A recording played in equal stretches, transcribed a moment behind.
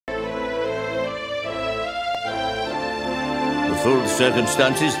full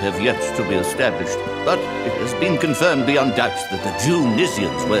circumstances have yet to be established, but it has been confirmed beyond doubt that the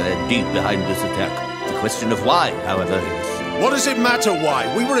Dunisians were deep behind this attack. The question of why, however, is... What does it matter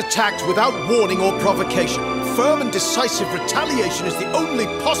why? We were attacked without warning or provocation. Firm and decisive retaliation is the only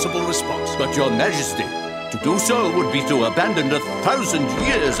possible response. But Your Majesty, to do so would be to abandon 1,000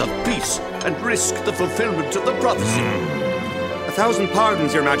 years of peace and risk the fulfillment of the prophecy. 1,000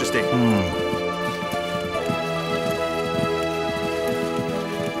 pardons, Your Majesty.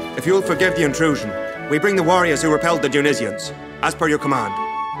 If you'll forgive the intrusion, we bring the warriors who repelled the Dunisians, as per your command.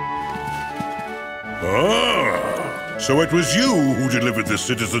 Ah, so it was you who delivered the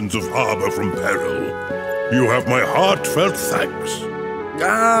citizens of Harbor from peril. You have my heartfelt thanks.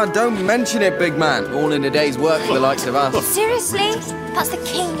 Ah, don't mention it, big man. All in a day's work for the likes of us. Seriously? That's the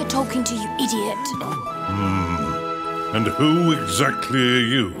king you're talking to, you idiot. And who exactly are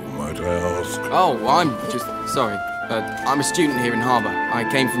you, might I ask? Oh, I'm just... sorry. I'm a student here in Harbor. I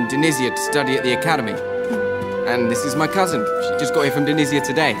came from Tunisia to study at the academy. And this is my cousin. She just got here from Tunisia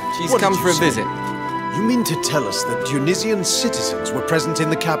today. She's come for a visit. You mean to tell us that Tunisian citizens were present in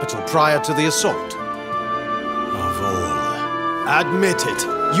the capital prior to the assault? Of all. Admit it.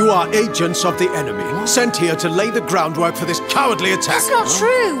 You are agents of the enemy, sent here to lay the groundwork for this cowardly attack. That's not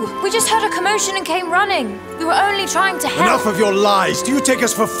true. We just heard a commotion and came running. We were only trying to help. Enough of your lies. Do you take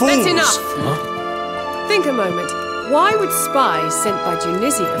us for fools? That's enough. Huh? Think a moment. Why would spies sent by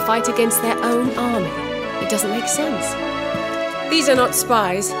Tunisia fight against their own army? It doesn't make sense. These are not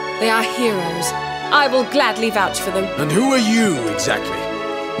spies. They are heroes. I will gladly vouch for them. And who are you, exactly?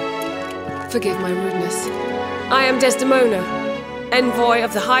 Forgive my rudeness. I am Desdemona, envoy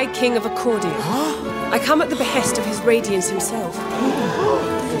of the High King of Acordia. I come at the behest of his radiance himself.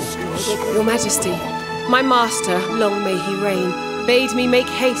 Your Majesty, my master, long may he reign, bade me make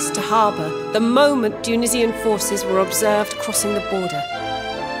haste to Harbor the moment Tunisian forces were observed crossing the border.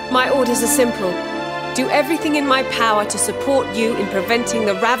 My orders are simple. Do everything in my power to support you in preventing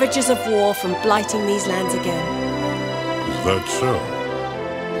the ravages of war from blighting these lands again. Is that so?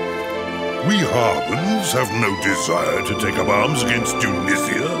 We Harbans have no desire to take up arms against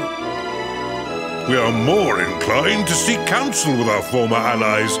Tunisia. We are more inclined to seek counsel with our former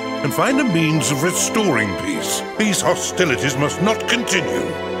allies and find a means of restoring peace. These hostilities must not continue.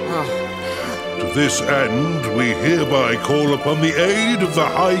 To this end, we hereby call upon the aid of the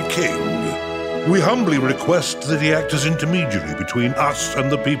High King. We humbly request that he act as intermediary between us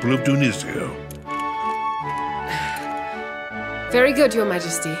and the people of Tunisia. Very good, Your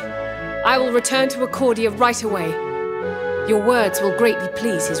Majesty. I will return to Acordia right away. Your words will greatly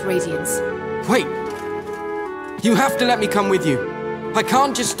please his radiance. Wait! You have to let me come with you. I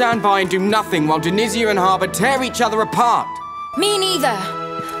can't just stand by and do nothing while Tunisia and Harbor tear each other apart. Me neither.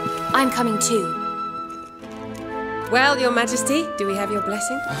 I'm coming too. Well, Your Majesty, do we have your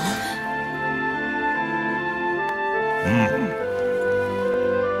blessing?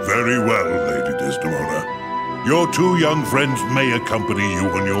 Very well, Lady Desdemona. Your two young friends may accompany you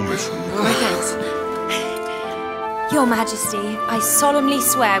on your mission. Thanks. Your Majesty, I solemnly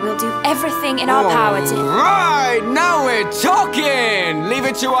swear we'll do everything in our power to... Right, now we're talking! Leave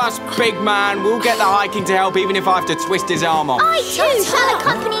it to us, big man. We'll get the High King to help even if I have to twist his arm off. I too shall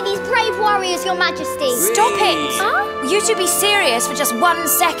accompany these brave warriors, Your Majesty. Stop it! Huh? Will you two be serious for just 1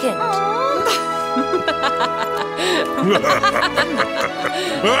 second?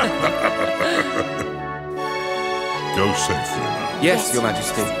 Go safely now. Yes, Your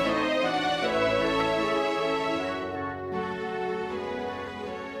Majesty.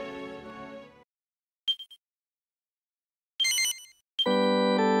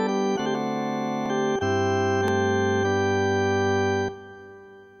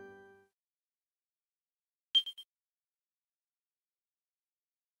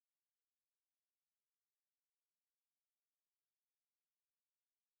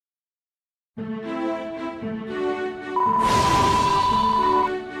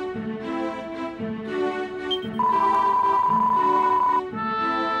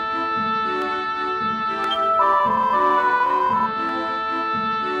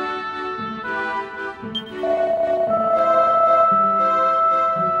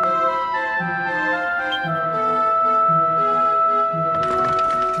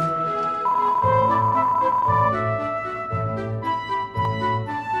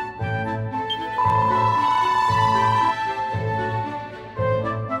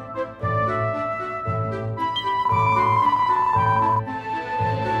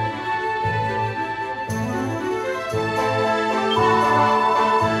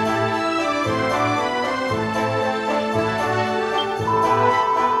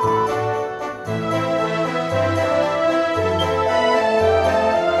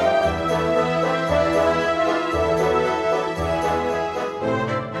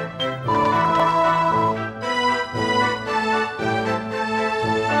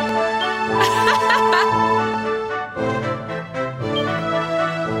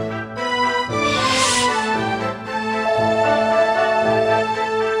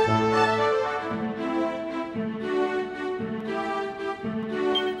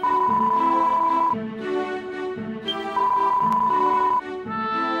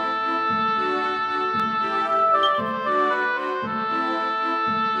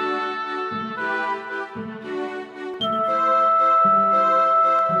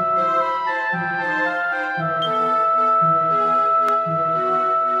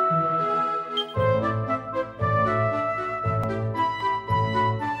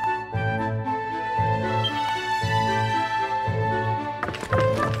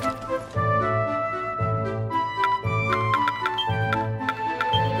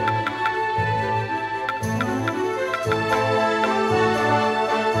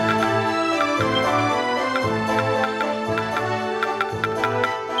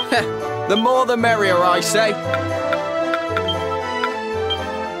 The more the merrier, I say.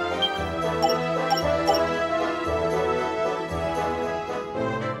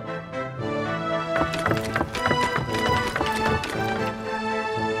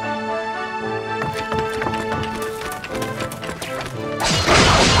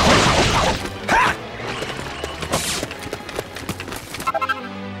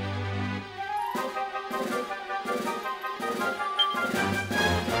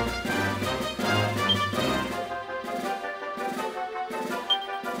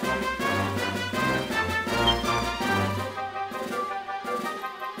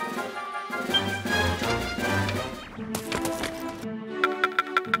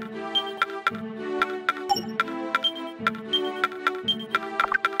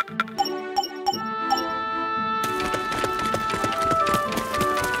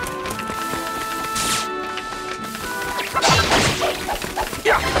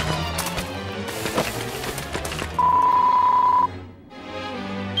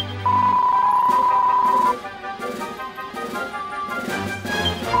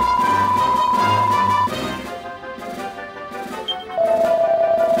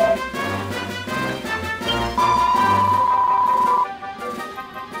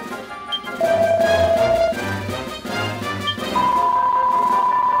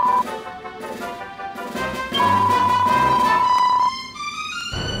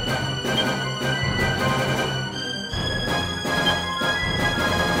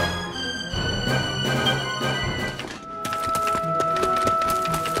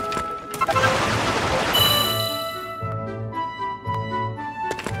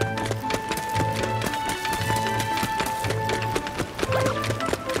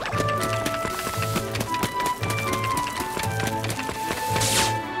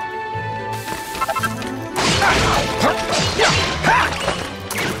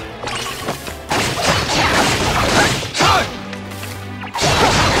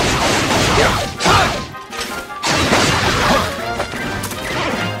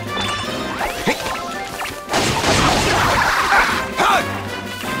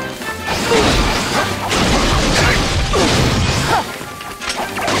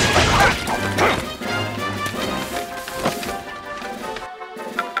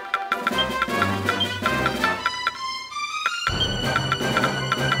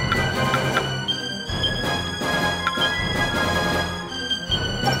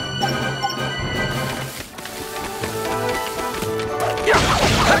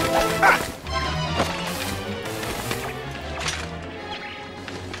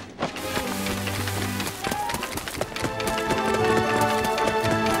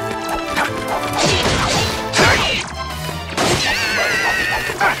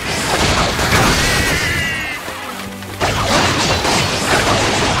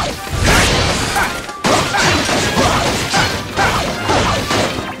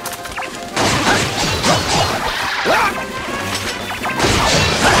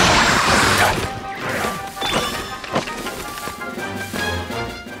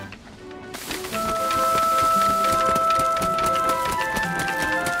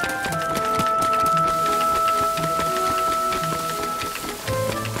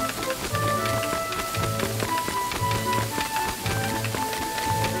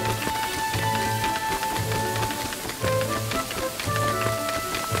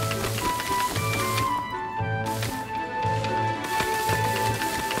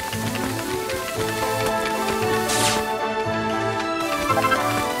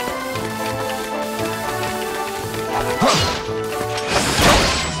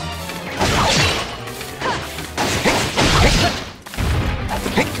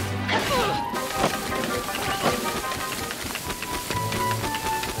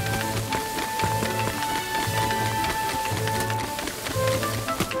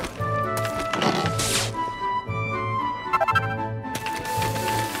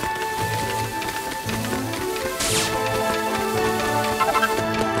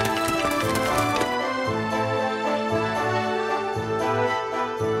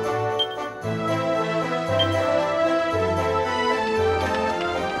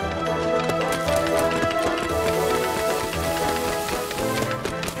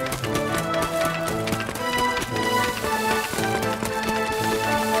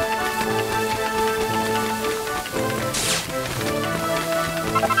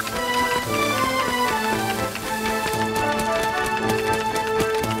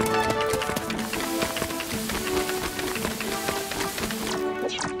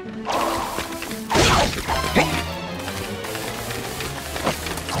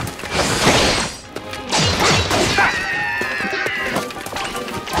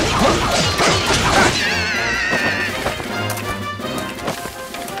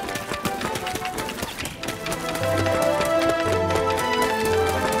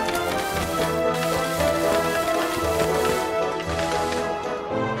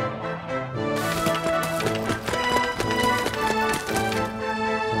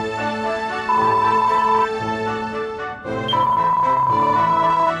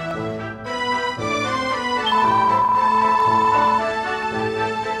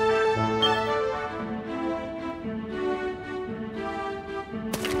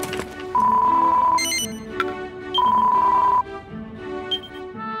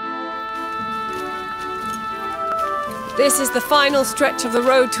 This is the final stretch of the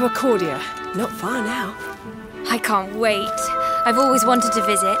road to Acordia. Not far now. I can't wait. I've always wanted to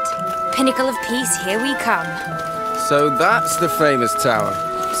visit. Pinnacle of Peace, here we come. So that's the famous tower.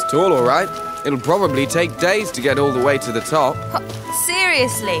 It's tall, all right. It'll probably take days to get all the way to the top.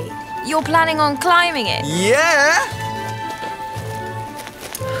 Seriously? You're planning on climbing it? Yeah!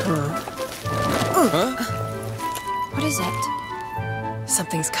 Huh? What is it?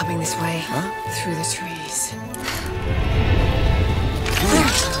 Something's coming this way. Through the trees.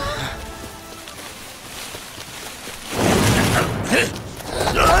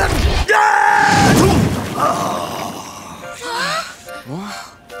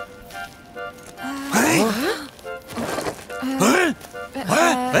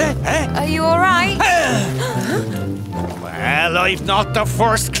 Are you all right? Well, I've not the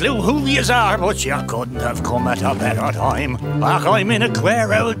first clue who yous are, but you couldn't have come at a better time. Back I'm in a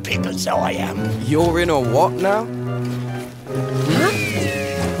queer old pickle, so I am. You're in a what now?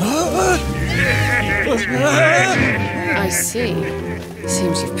 I see.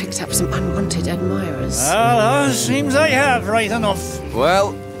 Seems you've picked up some unwanted admirers. Seems I have, right enough.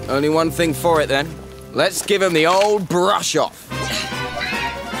 Well, only one thing for it then. Let's give him the old brush off.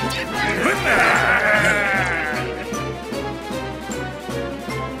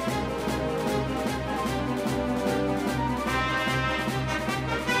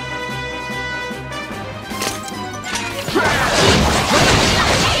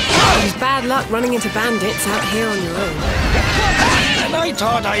 It's bad luck running into bandits out here on your own. And I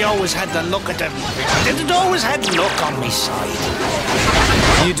thought I always had the luck at them. I didn't always have luck on my side.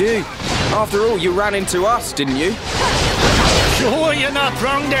 You do. After all, you ran into us, didn't you? Sure, you're not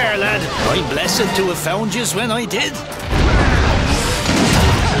wrong there, lad. I'm blessed to have found yous when I did.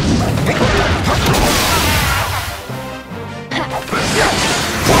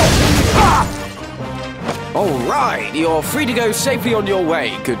 All right, you're free to go safely on your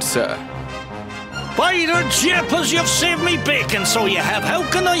way, good sir. By the jeepers, you've saved me bacon, so you have. How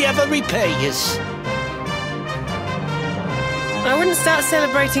can I ever repay yous? I wouldn't start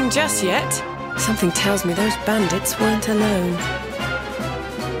celebrating just yet. Something tells me those bandits weren't alone.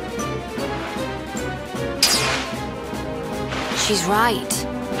 She's right.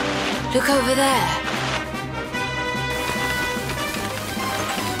 Look over there.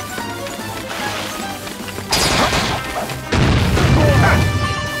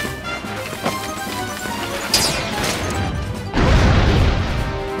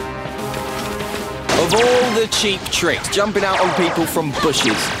 Of all the cheap tricks, jumping out on people from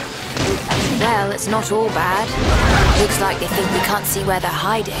bushes. Well, it's not all bad. Looks like they think we can't see where they're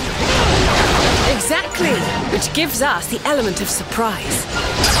hiding. Exactly! Which gives us the element of surprise.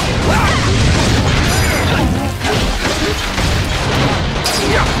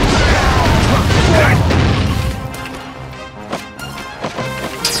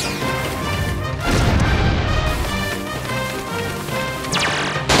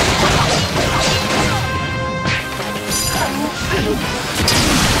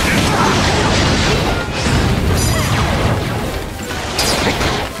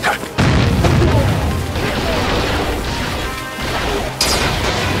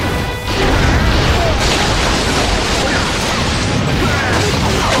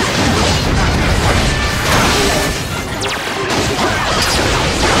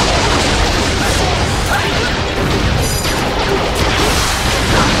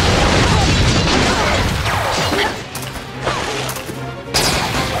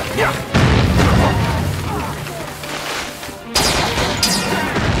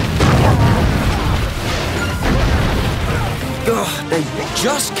 They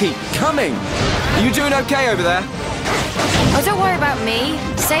just keep coming. You doing okay over there? Oh, don't worry about me.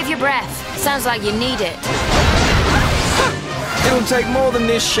 Save your breath. Sounds like you need it. It'll take more than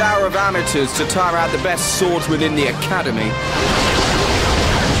this shower of amateurs to tire out the best swords within the academy.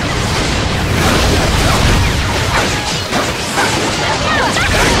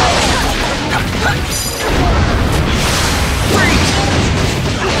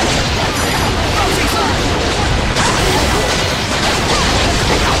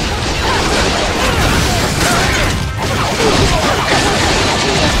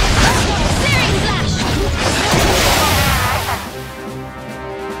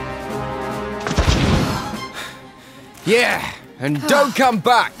 Yeah, and don't come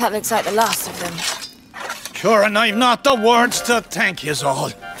back. That looks like the last of them. Sure, and I've not the words to thank yous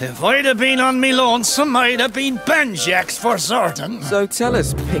all. If I'd have been on me lonesome, I'd have been banjacks for certain. So tell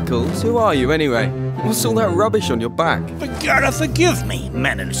us, Pickles, who are you anyway? What's all that rubbish on your back? But Guerra, forgive me,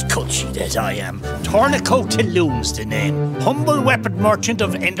 mannerless cutsheet as I am. Tornico Tilloon's the name. Humble weapon merchant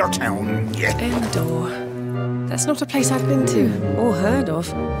of Endertown. Yeah. Endor. That's not a place I've been to or heard of.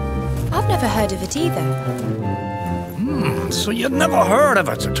 I've never heard of it either. So you'd never heard of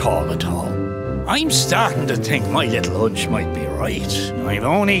it at all? I'm starting to think my little hunch might be right. I've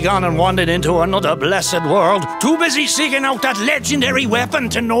only gone and wandered into another blessed world, too busy seeking out that legendary weapon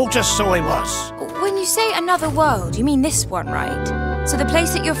to notice, so I was. When you say another world, you mean this one, right? So the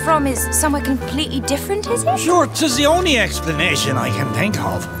place that you're from is somewhere completely different, is it? Sure, 'tis the only explanation I can think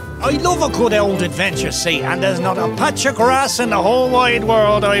of. I love a good old adventure, see, and there's not a patch of grass in the whole wide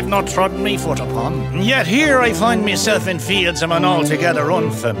world I've not trodden me foot upon. And yet here I find myself in fields of an altogether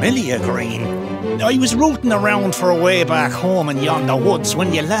unfamiliar green. I was rooting around for a way back home in yonder woods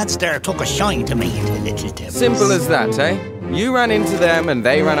when you lads there took a shine to me, the little devils. Simple as that, eh? You ran into them and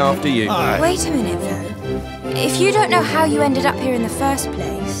they ran after you. Wait a minute, though. If you don't know how you ended up here in the first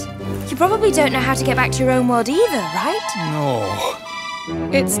place, you probably don't know how to get back to your own world either, right? No.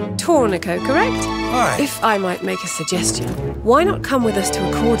 It's Tornico, correct? Aye. If I might make a suggestion, why not come with us to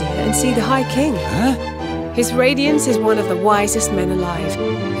Acordia and see the High King? Huh? His Radiance is one of the wisest men alive.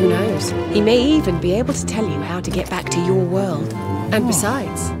 Who knows? He may even be able to tell you how to get back to your world. And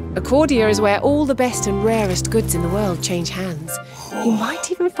besides, Acordia is where all the best and rarest goods in the world change hands. You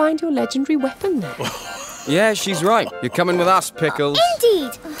might even find your legendary weapon there. Yeah, she's right. You're coming with us, Pickles.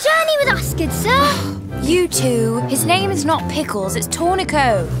 Indeed. Journey with us, good sir. You two. His name is not Pickles, it's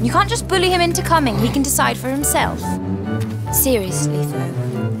Tornico. You can't just bully him into coming. He can decide for himself. Seriously, though,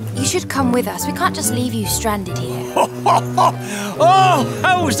 you should come with us. We can't just leave you stranded here. Oh,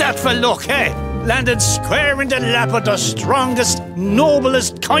 how's that for luck, eh? Landed square in the lap of the strongest,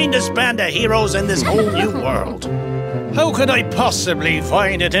 noblest, kindest band of heroes in this whole new world. How could I possibly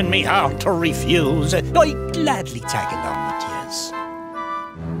find it in me heart to refuse? I'd gladly tag along with yous.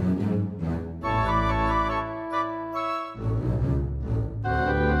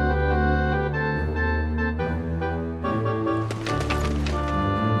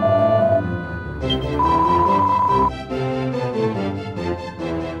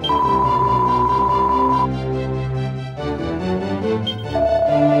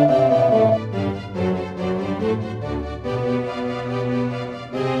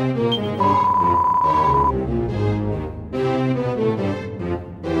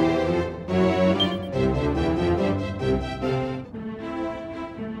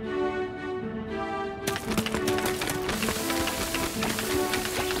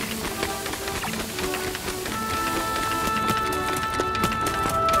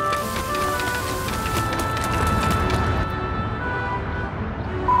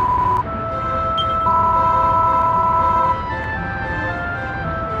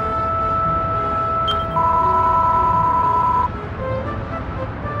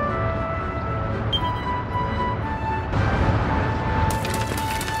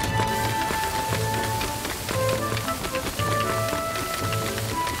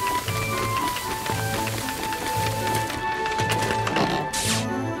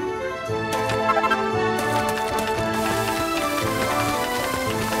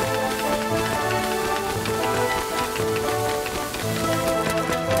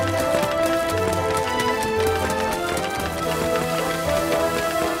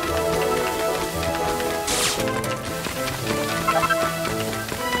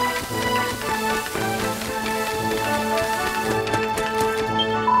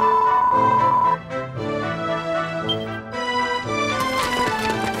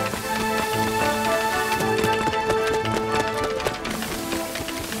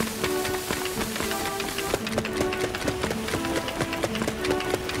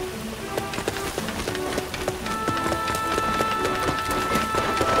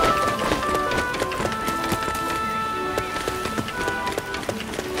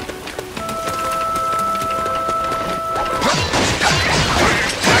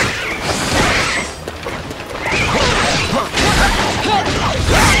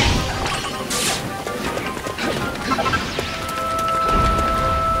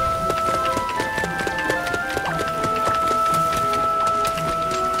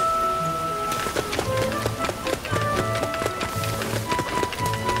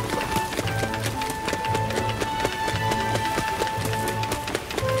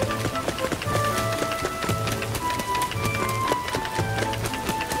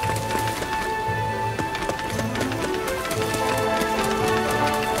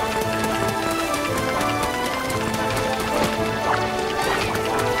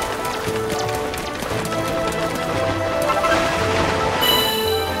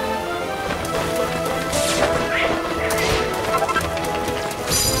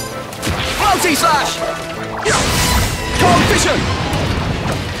 Slash! Cold vision!